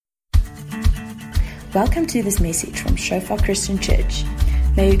Welcome to this message from Shofar Christian Church.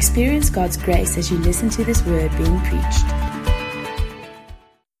 May you experience God's grace as you listen to this word being preached.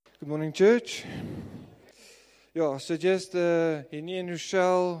 Good morning, church. Yeah, so just Henny and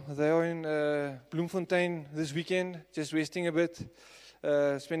Rochelle, they are in Bloemfontein this weekend, just resting a bit,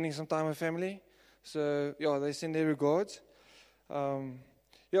 spending some time with family. So, yeah, they send their regards.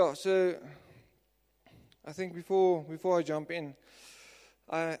 So I think before I jump in,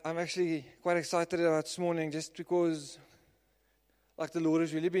 I'm actually quite excited about this morning just because like the Lord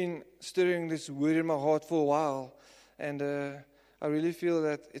has really been stirring this word in my heart for a while. And I really feel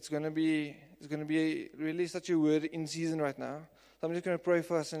that it's going to be really such a word in season right now. So I'm just going to pray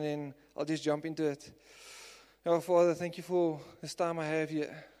for us and then I'll just jump into it. Oh, Father, thank you for this time I have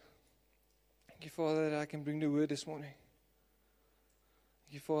here. Thank you, Father, that I can bring the word this morning.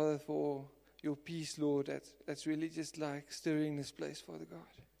 Thank you, Father, for your peace, Lord, that's really just like stirring this place, Father God.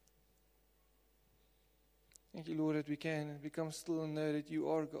 Thank you, Lord, that we can become still and know that you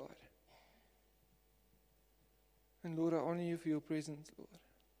are God. And Lord, I honor you for your presence, Lord.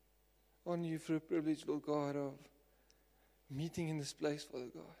 I honor you for the privilege, Lord God, of meeting in this place,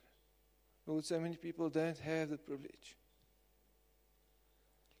 Father God. Lord, so many people don't have the privilege.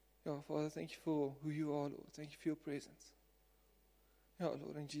 Oh, Father, thank you for who you are, Lord. Thank you for your presence. Oh,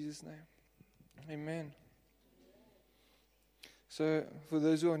 Lord, in Jesus' name. Amen. So, for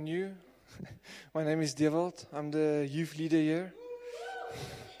those who are new, my name is Dewald. I'm the youth leader here.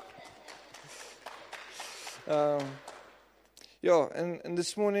 And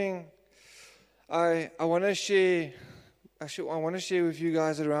this morning, I want to share. I want to share with you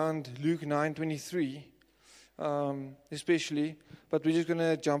guys around Luke 9:23, especially. But we're just going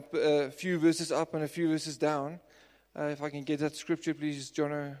to jump a few verses up and a few verses down. If I can get that scripture, please,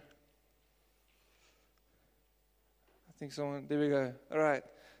 Jono. There we go. All right.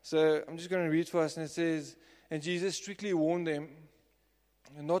 So I'm just going to read for us, and it says, "And Jesus strictly warned them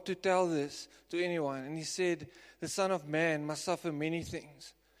not to tell this to anyone. And he said, the Son of Man must suffer many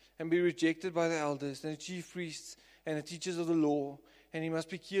things and be rejected by the elders and the chief priests and the teachers of the law, and he must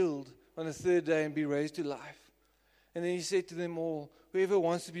be killed on the third day and be raised to life." And then he said to them all, "Whoever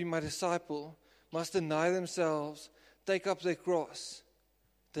wants to be my disciple must deny themselves, take up their cross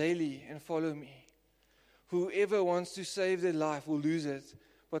daily and follow me. Whoever wants to save their life will lose it,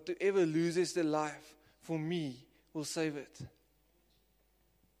 but whoever loses their life for me will save it."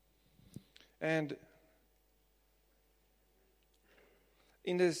 And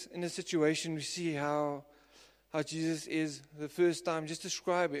in this situation, we see how Jesus is the first time just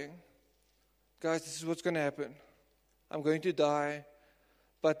describing, guys, this is what's going to happen. I'm going to die,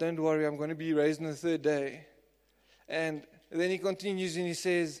 but don't worry, I'm going to be raised on the third day. And then he continues and he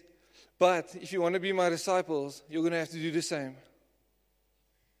says, but if you want to be my disciples, you're going to have to do the same.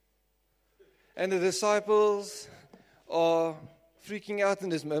 And the disciples are freaking out in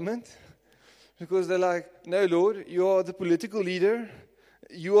this moment because they're like, no, Lord, you are the political leader.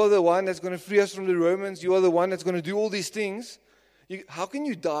 You are the one that's going to free us from the Romans. You are the one that's going to do all these things. How can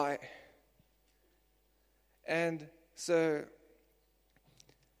you die? And so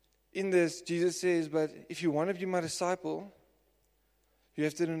in this, Jesus says, but if you want to be my disciple, you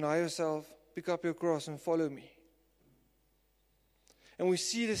have to deny yourself, pick up your cross, and follow me. And we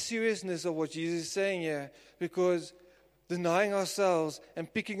see the seriousness of what Jesus is saying here, because denying ourselves and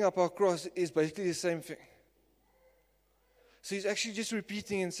picking up our cross is basically the same thing. So he's actually just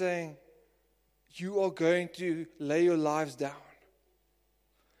repeating and saying, you are going to lay your lives down.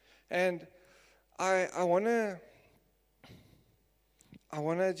 And I want to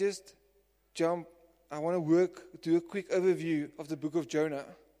just jump. I want to do a quick overview of the book of Jonah.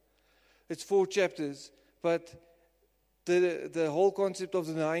 It's 4 chapters, but the whole concept of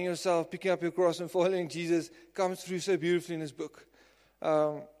denying yourself, picking up your cross, and following Jesus comes through so beautifully in this book.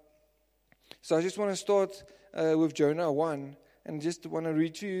 So I just want to start with Jonah 1, and just want to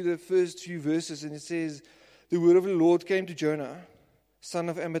read to you the first few verses. And it says, the word of the Lord came to Jonah, son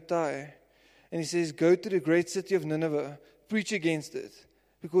of Amittai, and he says, go to the great city of Nineveh, preach against it,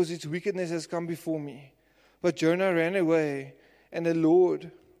 because its wickedness has come before me. But Jonah ran away, and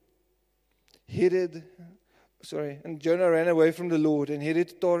Jonah ran away from the Lord and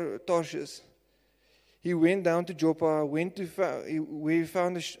headed to Tarshish. He went down to Joppa, where he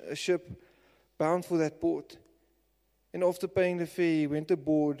found a ship bound for that port. And after paying the fare, he went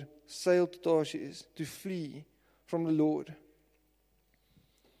aboard, sailed to Tarshish to flee from the Lord.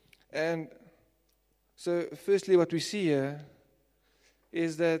 And so, firstly, what we see here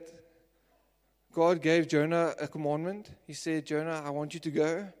is that God gave Jonah a commandment. He said, Jonah, I want you to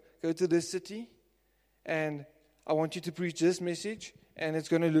go to this city, and I want you to preach this message, and it's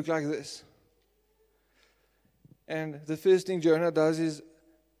going to look like this. And the first thing Jonah does is,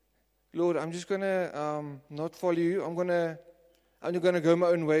 Lord, I'm just going to not follow you. I'm going to go my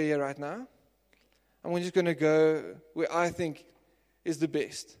own way here right now. I'm just going to go where I think is the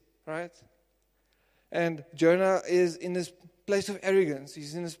best, right? And Jonah is in this place of arrogance.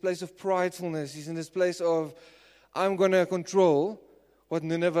 He's in this place of pridefulness. He's in this place of, I'm going to control what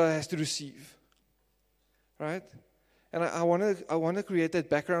Nineveh has to receive, right? And I want to create that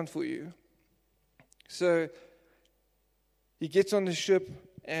background for you. So he gets on the ship,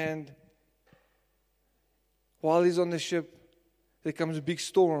 and while he's on the ship, there comes a big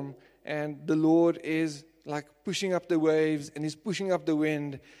storm, and the Lord is like pushing up the waves, and he's pushing up the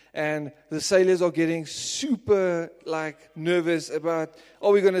wind, and the sailors are getting super like nervous about,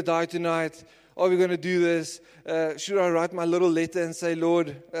 are we going to die tonight? Are we going to do this? Should I write my little letter and say,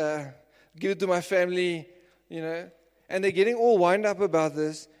 Lord, give it to my family, you know? And they're getting all wind up about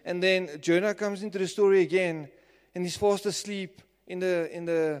this, and then Jonah comes into the story again, and he's fast asleep in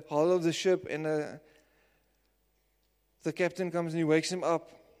the hull of the ship, and the captain comes and he wakes him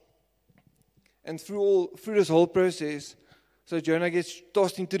up. And through this whole process, so Jonah gets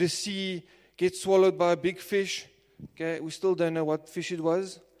tossed into the sea, gets swallowed by a big fish. Okay, we still don't know what fish it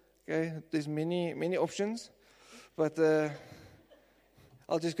was. Okay, there's many options, but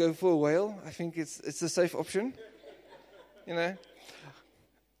I'll just go for a whale. I think it's a safe option. You know,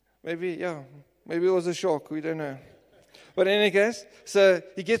 maybe it was a shark. We don't know. But in any case, so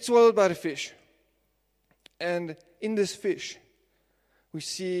he gets swallowed by the fish, and in this fish, we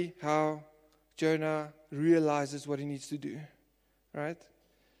see how Jonah realizes what he needs to do, right?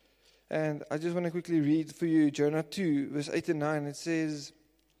 And I just want to quickly read for you Jonah 2, verse 8 and 9. It says,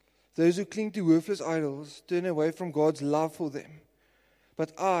 those who cling to worthless idols turn away from God's love for them.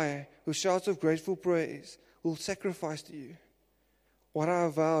 But I, with shouts of grateful praise, will sacrifice to you. What I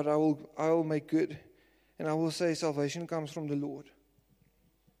have vowed, I will make good. And I will say, salvation comes from the Lord.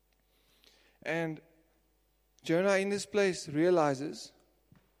 And Jonah in this place realizes,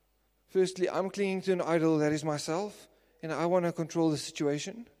 firstly, I'm clinging to an idol that is myself, and I want to control the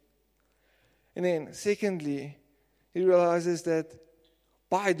situation. And then, secondly, he realizes that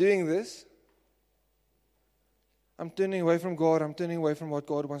by doing this, I'm turning away from God, I'm turning away from what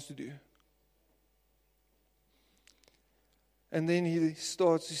God wants to do. And then he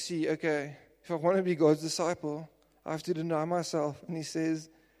starts to see, okay, if I want to be God's disciple, I have to deny myself. And he says,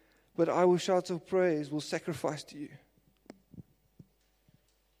 but I with shouts of praise will sacrifice to you.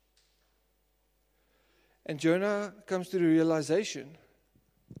 And Jonah comes to the realization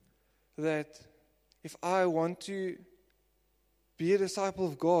that if I want to be a disciple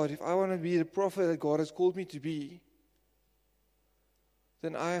of God, if I want to be the prophet that God has called me to be,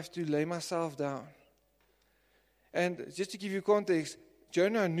 then I have to lay myself down. And just to give you context,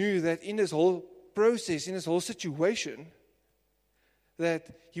 Jonah knew that in this whole process, in this whole situation, that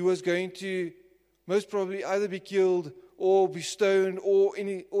he was going to most probably either be killed or be stoned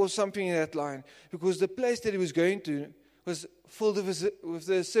or something in that line. Because the place that he was going to was filled with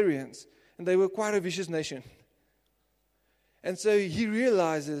the Assyrians. And they were quite a vicious nation. And so he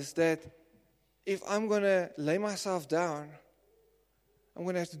realizes that if I'm going to lay myself down, I'm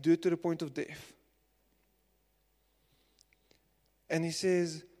going to have to do it to the point of death. And he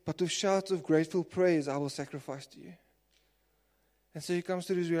says, but with shouts of grateful praise, I will sacrifice to you. And so he comes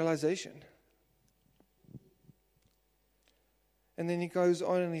to this realization. And then he goes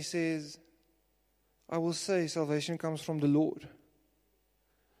on and he says, I will say salvation comes from the Lord.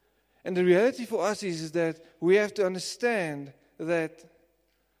 And the reality for us is that we have to understand that,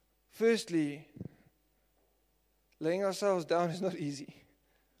 firstly, laying ourselves down is not easy.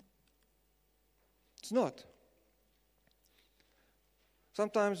 It's not.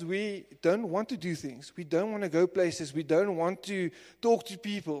 Sometimes we don't want to do things. We don't want to go places. We don't want to talk to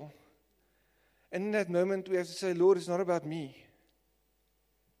people. And in that moment, we have to say, Lord, it's not about me.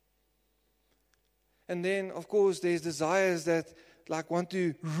 And then, of course, there's desires that want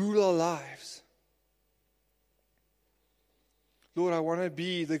to rule our lives. Lord, I want to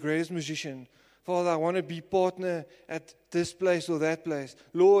be the greatest musician. Father, I want to be partner at this place or that place.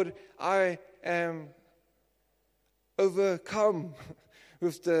 Lord, I am overcome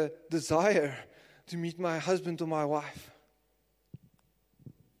with the desire to meet my husband or my wife.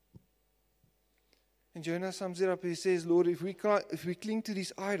 And Jonah sums it up. He says, Lord, if we cling to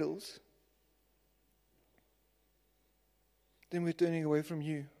these idols, then we're turning away from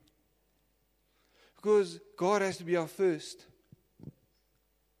you. Because God has to be our first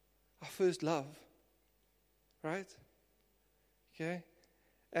love. Right? Okay?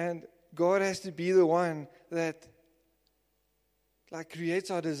 And God has to be the one that creates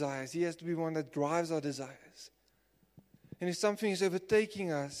our desires. He has to be one that drives our desires. and if something is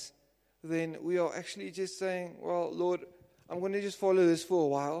overtaking us, then we are actually just saying, well, Lord, I'm going to just follow this for a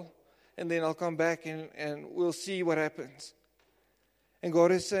while, and then I'll come back and we'll see what happens. And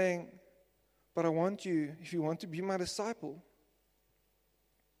God is saying, but I want you, if you want to be my disciple,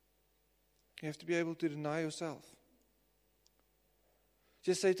 you have to be able to deny yourself.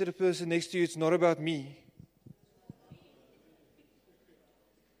 Just say to the person next to you, it's not about me.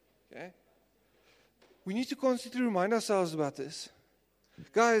 Okay? We need to constantly remind ourselves about this.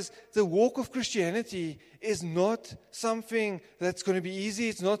 Guys, the walk of Christianity is not something that's going to be easy.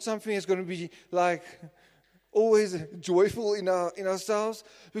 It's not something that's going to be like always joyful in ourselves,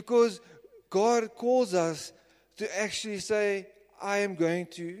 because God calls us to actually say, I am going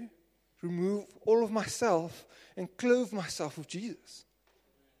to remove all of myself and clothe myself with Jesus.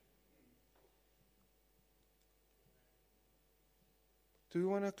 Do we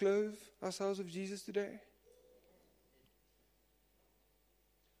want to clothe ourselves with Jesus today?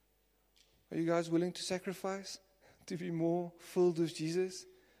 Are you guys willing to sacrifice to be more filled with Jesus?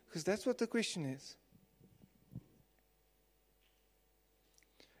 Because that's what the question is.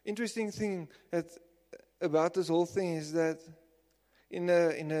 Interesting thing about this whole thing is that in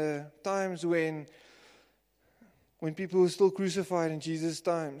the times when people were still crucified in Jesus'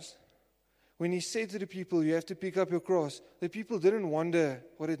 times, when he said to the people, you have to pick up your cross, the people didn't wonder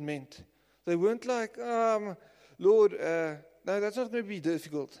what it meant. They weren't like, Lord, no, that's not going to be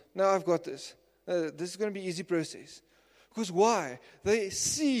difficult. No, I've got this. This is going to be an easy process. Because why? They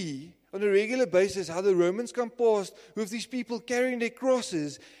see on a regular basis how the Romans come past with these people carrying their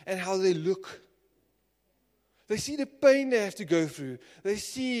crosses and how they look. They see the pain they have to go through. They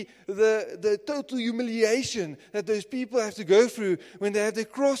see the total humiliation that those people have to go through when they have their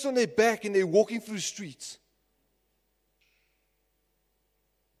cross on their back and they're walking through streets.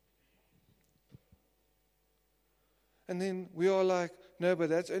 And then we are like, no, but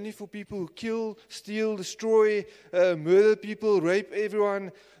that's only for people who kill, steal, destroy, murder people, rape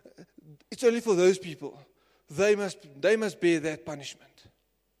everyone. It's only for those people. They must bear that punishment.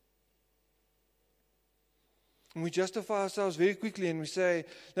 And we justify ourselves very quickly and we say,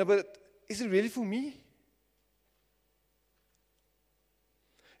 no, but is it really for me?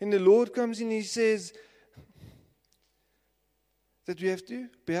 And the Lord comes in and He says that we have to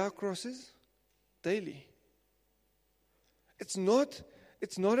bear our crosses daily. It's not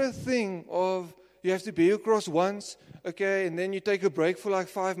a thing of you have to bear your cross once, okay, and then you take a break for like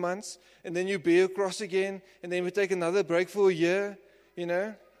 5 months, and then you bear your cross again, and then we take another break for a year, you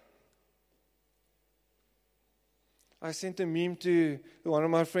know. I sent a meme to one of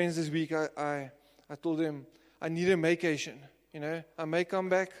my friends this week. I told him, I need a vacation, you know. I may come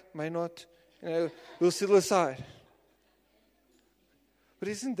back, may not, you know, we'll settle aside. But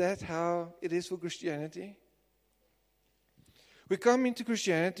isn't that how it is for Christianity? We come into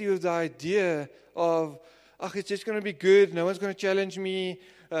Christianity with the idea of, it's just going to be good, no one's going to challenge me,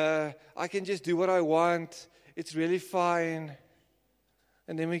 I can just do what I want, it's really fine.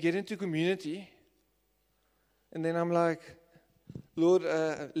 And then we get into community, and then I'm like, Lord,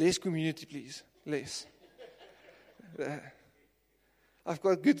 less community, please, less. I've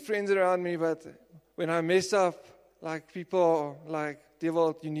got good friends around me, but when I mess up, like people are like,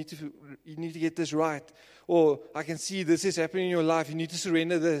 Dewald, you need to get this right. Or I can see this is happening in your life. You need to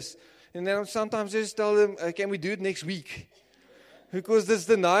surrender this. And then sometimes I just tell them, can we do it next week? Because this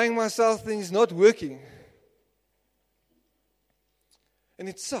denying myself thing is not working. And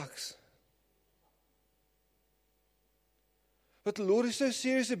it sucks. But the Lord is so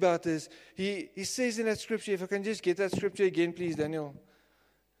serious about this. He says in that scripture, if I can just get that scripture again, please, Daniel.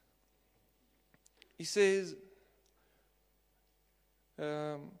 He says,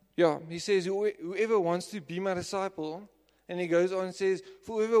 he says, whoever wants to be my disciple, and he goes on and says,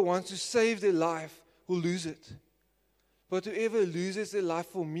 for whoever wants to save their life will lose it. But whoever loses their life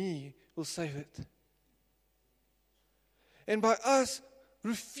for me will save it. And by us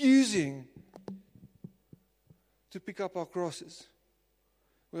refusing to pick up our crosses,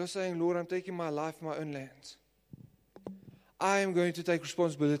 we are saying, Lord, I'm taking my life in my own hands. I am going to take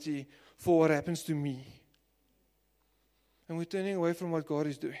responsibility for what happens to me. And we're turning away from what God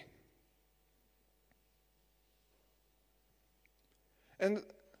is doing. And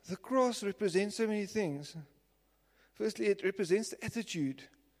the cross represents so many things. Firstly, it represents the attitude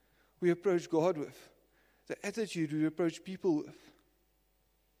we approach God with, the attitude we approach people with.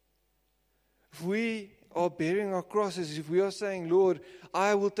 If we are bearing our crosses, if we are saying, Lord,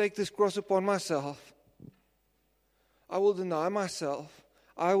 I will take this cross upon myself, I will deny myself,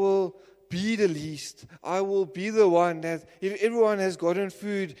 I will be the least, I will be the one that, if everyone has gotten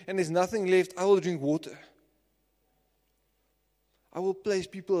food and there's nothing left, I will drink water. I will place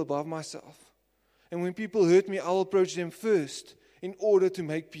people above myself. And when people hurt me, I will approach them first in order to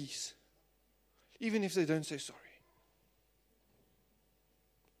make peace. Even if they don't say sorry.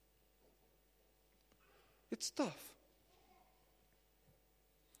 It's tough.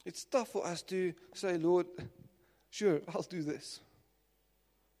 It's tough for us to say, Lord, sure, I'll do this.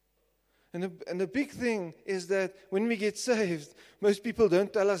 And the big thing is that when we get saved, most people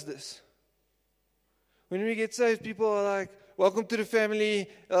don't tell us this. When we get saved, people are like, welcome to the family,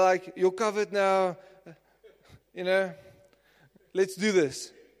 like, you're covered now, let's do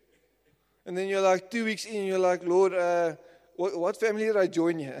this. And then you're like 2 weeks in, you're like, Lord, what family did I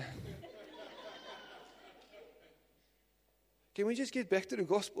join here? Can we just get back to the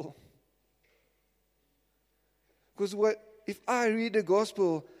gospel? Because if I read the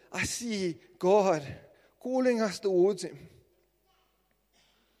gospel, I see God calling us towards Him.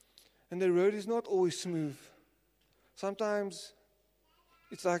 And the road is not always smooth. Sometimes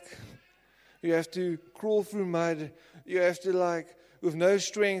it's like you have to crawl through mud. You have to, with no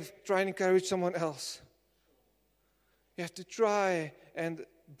strength, try and encourage someone else. You have to try and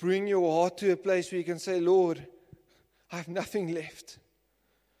bring your heart to a place where you can say, Lord, I have nothing left.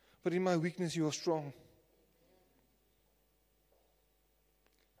 But in my weakness, you are strong.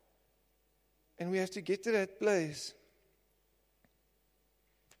 And we have to get to that place.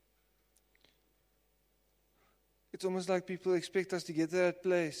 It's almost like people expect us to get to that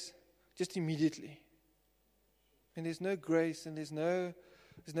place just immediately. And there's no grace and there's no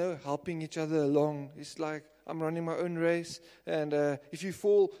helping each other along. It's like I'm running my own race. And if you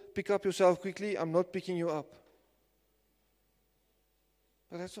fall, pick up yourself quickly. I'm not picking you up.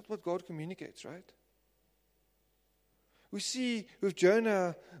 But that's not what God communicates, right? We see with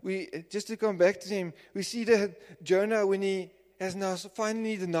Jonah, just to come back to him, we see that Jonah, when he has now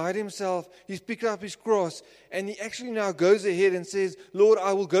finally denied himself, he's picked up his cross, and he actually now goes ahead and says, Lord,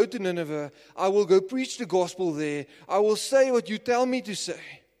 I will go to Nineveh. I will go preach the gospel there. I will say what you tell me to say.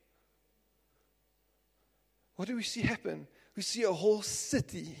 What do we see happen? We see a whole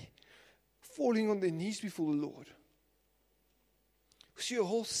city falling on their knees before the Lord. We see a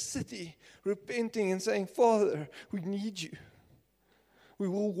whole city repenting and saying, Father, we need you. We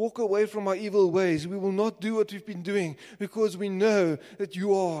will walk away from our evil ways. We will not do what we've been doing because we know that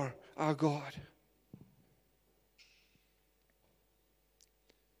you are our God.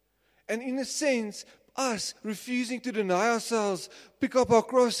 And in a sense, us refusing to deny ourselves, pick up our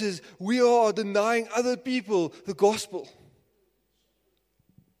crosses, we are denying other people the gospel.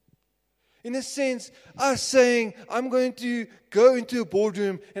 In a sense, us saying, I'm going to go into a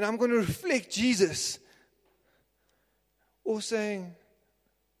boardroom and I'm going to reflect Jesus. Or saying,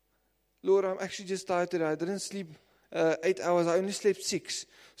 Lord, I'm actually just tired today. I didn't sleep 8 hours. I only slept 6.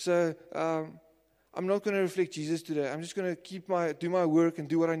 So I'm not going to reflect Jesus today. I'm just going to do my work and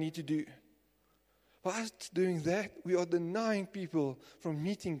do what I need to do. By us doing that, we are denying people from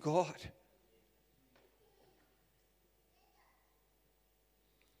meeting God.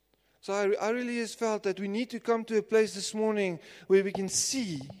 So I really just felt that we need to come to a place this morning where we can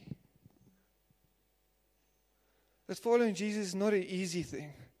see that following Jesus is not an easy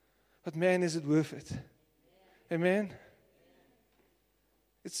thing. But man, is it worth it. Amen?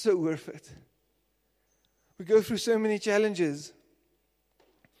 It's so worth it. We go through so many challenges.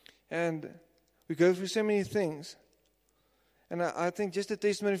 And we go through so many things. And I think just a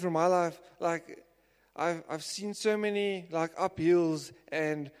testimony from my life, I've seen so many uphills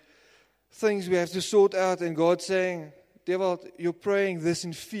and things we have to sort out, and God saying, Dewald, you're praying this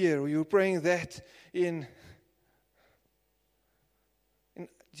in fear, or you're praying that in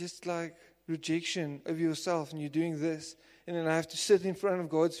just like rejection of yourself, and you're doing this, and then I have to sit in front of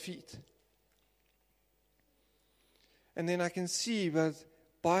God's feet. And then I can see that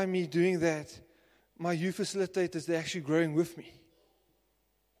by me doing that, my youth facilitators, they're actually growing with me.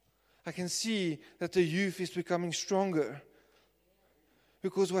 I can see that the youth is becoming stronger.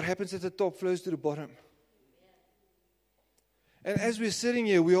 Because what happens at the top flows to the bottom. And as we're sitting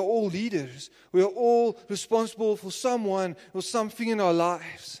here, we are all leaders. We are all responsible for someone or something in our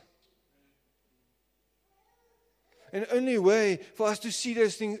lives. And the only way for us to see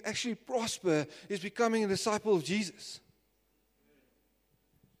those things actually prosper is becoming a disciple of Jesus.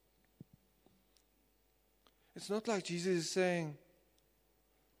 It's not like Jesus is saying,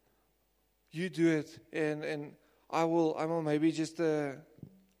 you do it, and I will maybe just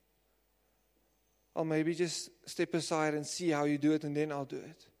I'll maybe just step aside and see how you do it, and then I'll do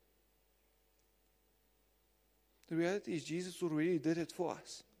it. The reality is Jesus already did it for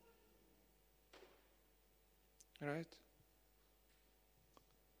us. Right?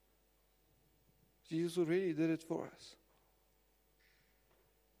 Jesus already did it for us.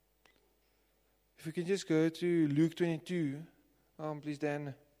 If we can just go to Luke 22, please,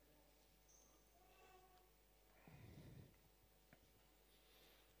 Dan.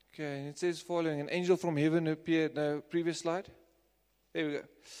 Okay, and it says following, an angel from heaven appeared. No, previous slide. There we go.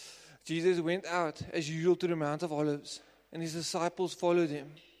 Jesus went out as usual to the Mount of Olives, and his disciples followed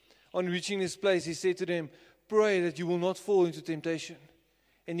him. On reaching this place, he said to them, "Pray that you will not fall into temptation."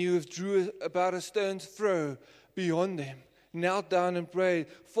 And he withdrew about a stone's throw beyond them, knelt down and prayed,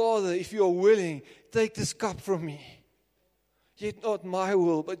 "Father, if you are willing, take this cup from me. Yet not my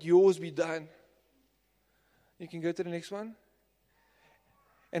will, but yours be done." You can go to the next one.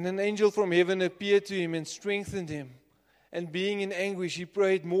 And an angel from heaven appeared to him and strengthened him. And being in anguish, he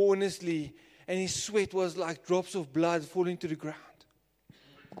prayed more earnestly, and his sweat was like drops of blood falling to the ground.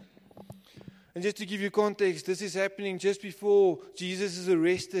 And just to give you context, this is happening just before Jesus is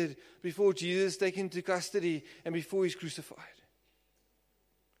arrested, before Jesus is taken into custody, and before he's crucified.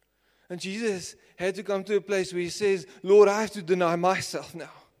 And Jesus had to come to a place where he says, "Lord, I have to deny myself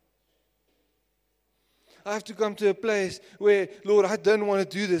now. I have to come to a place where, Lord, I don't want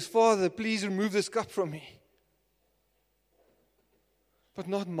to do this. Father, please remove this cup from me. But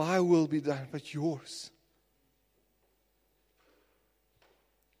not my will be done, but yours."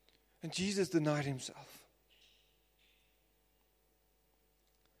 And Jesus denied himself.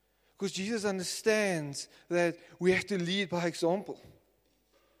 Because Jesus understands that we have to lead by example.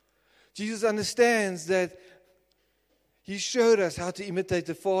 Jesus understands that he showed us how to imitate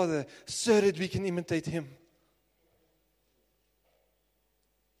the Father so that we can imitate him.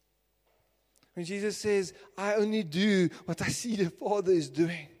 When Jesus says, "I only do what I see the Father is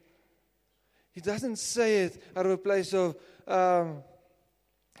doing," he doesn't say it out of a place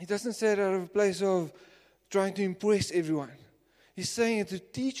of trying to impress everyone. He's saying it to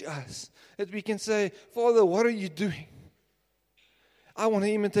teach us that we can say, "Father, what are you doing? I want to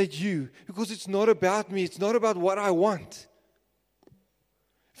imitate you," because it's not about me. It's not about what I want.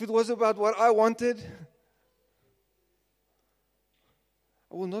 If it was about what I wanted,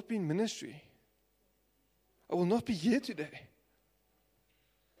 I will not be in ministry. I will not be here today.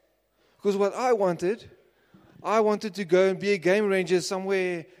 Because what I wanted to go and be a game ranger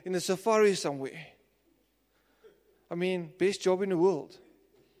somewhere in a safari somewhere. I mean, best job in the world,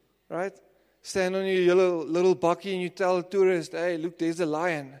 right? Stand on your yellow little bakkie and you tell a tourist, "Hey, look, there's a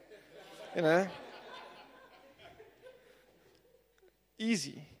lion." You know?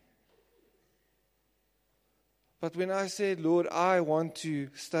 Easy. But when I said, "Lord, I want to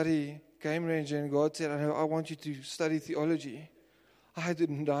study game ranger," and God said, I want you to study theology," I had to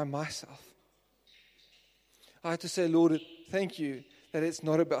deny myself. I had to say, "Lord, thank you that it's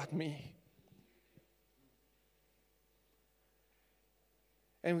not about me."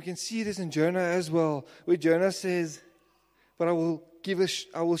 And we can see this in Jonah as well, where Jonah says, "But I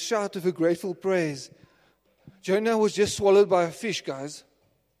will shout with a grateful praise." Jonah was just swallowed by a fish, guys.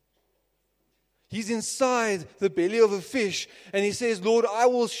 He's inside the belly of a fish, and he says, "Lord, I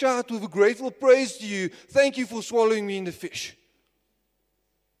will shout with a grateful praise to you. Thank you for swallowing me in the fish.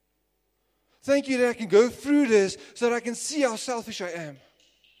 Thank you that I can go through this so that I can see how selfish I am.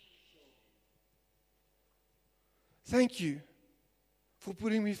 Thank you for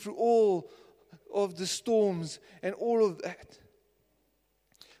putting me through all of the storms and all of that."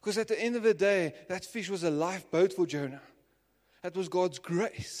 Because at the end of the day, that fish was a lifeboat for Jonah. That was God's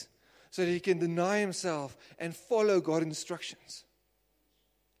grace, so that he can deny himself and follow God's instructions.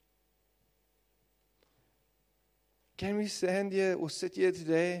 Can we stand here or sit here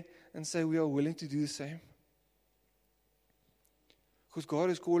today and say we are willing to do the same? Because God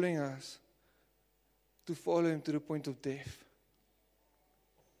is calling us to follow him to the point of death.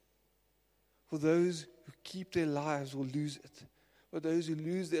 For those who keep their lives will lose it. But those who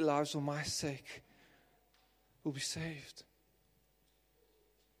lose their lives for my sake will be saved.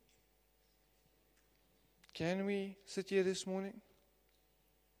 Can we sit here this morning?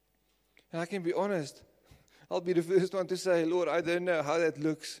 And I can be honest, I'll be the first one to say, "Lord, I don't know how that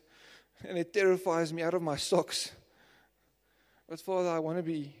looks. And it terrifies me out of my socks. But Father, I want to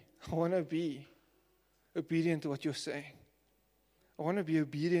be obedient to what you're saying. I want to be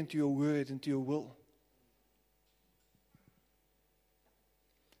obedient to your word and to your will."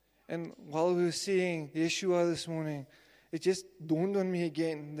 And while we were seeing Yeshua this morning, it just dawned on me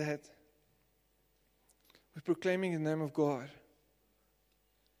again that we're proclaiming the name of God.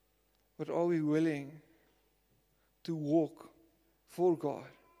 But are we willing to walk for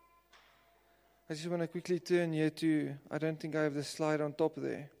God? I just want to quickly turn here to, I don't think I have the slide on top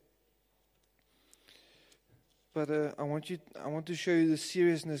there. But I want to show you the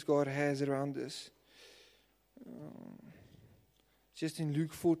seriousness God has around this. just in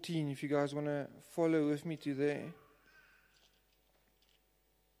Luke 14, if you guys want to follow with me to there.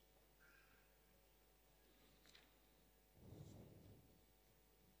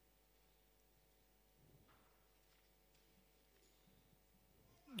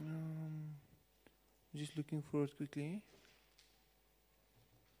 Just looking for it quickly.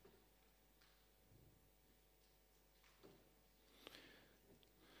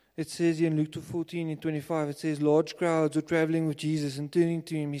 It says here in Luke 14:25, it says, large crowds were traveling with Jesus, and turning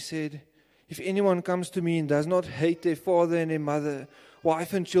to him, he said, if anyone comes to me and does not hate their father and their mother,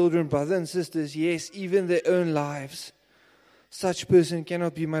 wife and children, brother and sisters, yes, even their own lives, such person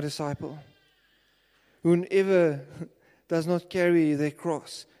cannot be my disciple. Whoever does not carry their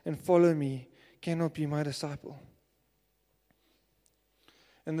cross and follow me cannot be my disciple.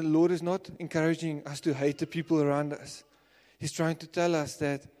 And the Lord is not encouraging us to hate the people around us. He's trying to tell us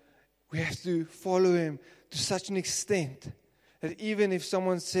that we have to follow Him to such an extent that even if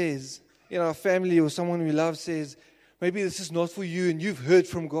someone says, in our family or someone we love says, maybe this is not for you and you've heard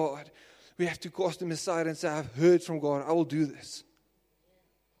from God, we have to cast them aside and say, I've heard from God, I will do this.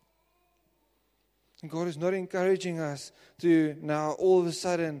 And God is not encouraging us to now all of a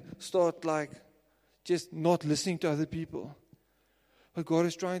sudden start just not listening to other people. But God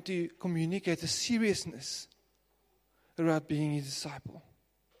is trying to communicate a seriousness around being His disciple.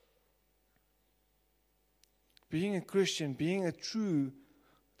 Being a Christian, being a true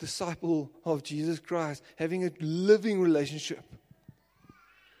disciple of Jesus Christ, having a living relationship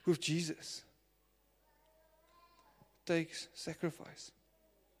with Jesus takes sacrifice.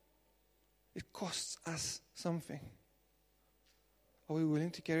 It costs us something. Are we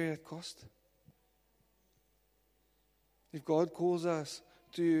willing to carry that cost? If God calls us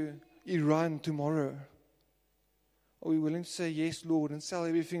to Iran tomorrow, are we willing to say, yes, Lord, and sell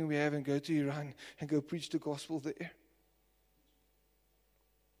everything we have and go to Iran and go preach the gospel there?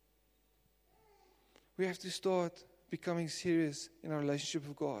 We have to start becoming serious in our relationship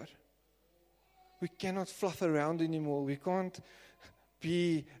with God. We cannot fluff around anymore. We can't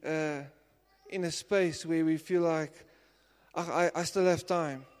be in a space where we feel like, I still have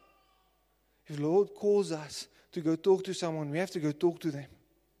time. If the Lord calls us to go talk to someone, we have to go talk to them.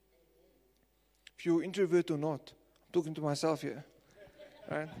 If you're introvert or not, I'm talking to myself here.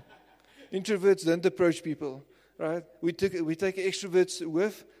 Right? Introverts don't approach people. Right? We take extroverts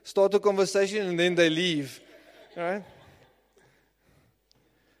with, start a conversation, and then they leave. Right?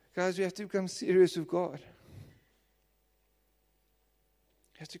 Guys, we have to become serious with God.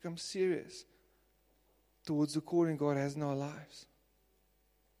 We have to become serious towards the calling God has in our lives.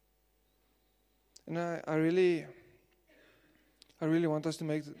 And I really want us to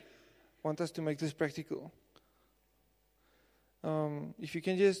make this practical. If you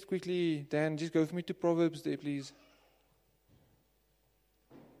can just quickly, Dan, just go with me to Proverbs there, please.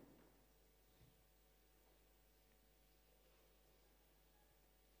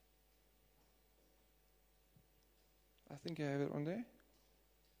 I think I have it on there.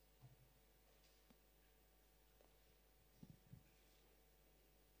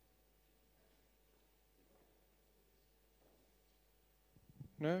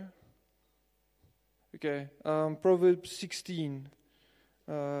 No? Okay. Proverbs 16.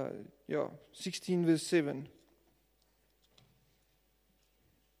 16 verse 7.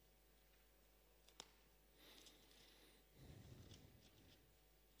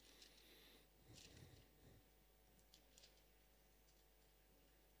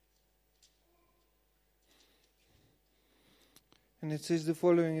 And it says the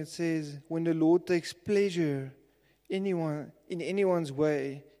following, it says, when the Lord takes pleasure in anyone's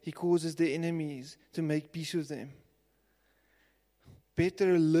way, He causes their enemies to make peace with them.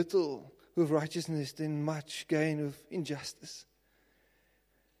 Better a little with righteousness than much gain with injustice.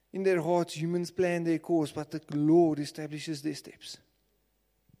 In their hearts, humans plan their course, but the Lord establishes their steps.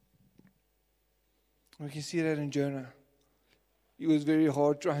 We can see that in Jonah. He was very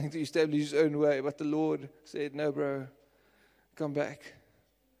hard trying to establish his own way, but the Lord said, no, bro, come back.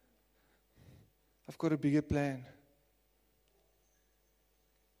 I've got a bigger plan.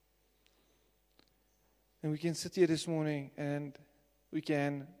 And we can sit here this morning and we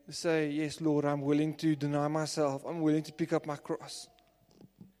can say, yes, Lord, I'm willing to deny myself. I'm willing to pick up my cross.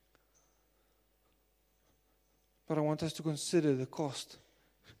 But I want us to consider the cost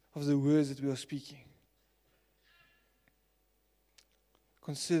of the words that we are speaking.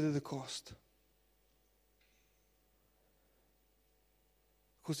 Consider the cost.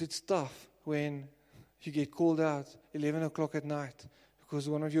 Because it's tough when you get called out 11 o'clock at night because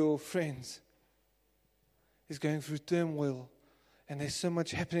one of your friends is going through turmoil and there's so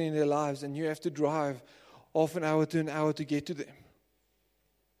much happening in their lives and you have to drive half an hour to an hour to get to them.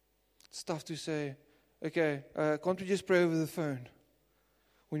 It's tough to say, okay, can't we just pray over the phone?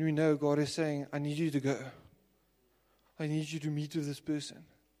 When we know God is saying, I need you to go. I need you to meet with this person.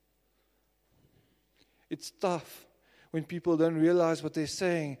 It's tough when people don't realize what they're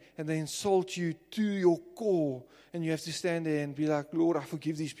saying and they insult you to your core, and you have to stand there and be like, Lord, I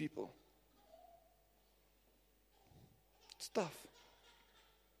forgive these people. It's tough.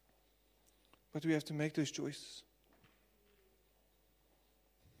 But we have to make those choices.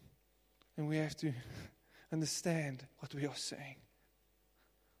 And we have to understand what we are saying.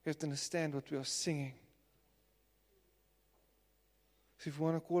 We have to understand what we are singing. So if we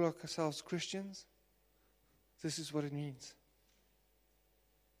want to call ourselves Christians, this is what it means.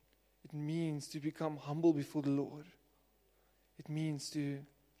 It means to become humble before the Lord. It means to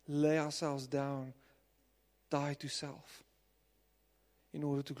lay ourselves down, die to self, in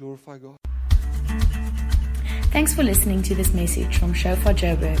order to glorify God. Thanks for listening to this message from Shofar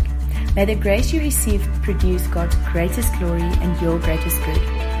Joburg. May the grace you receive produce God's greatest glory and your greatest good.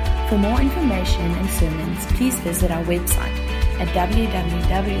 For more information and sermons, please visit our website at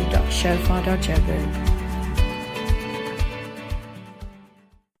www.shofar.joburg.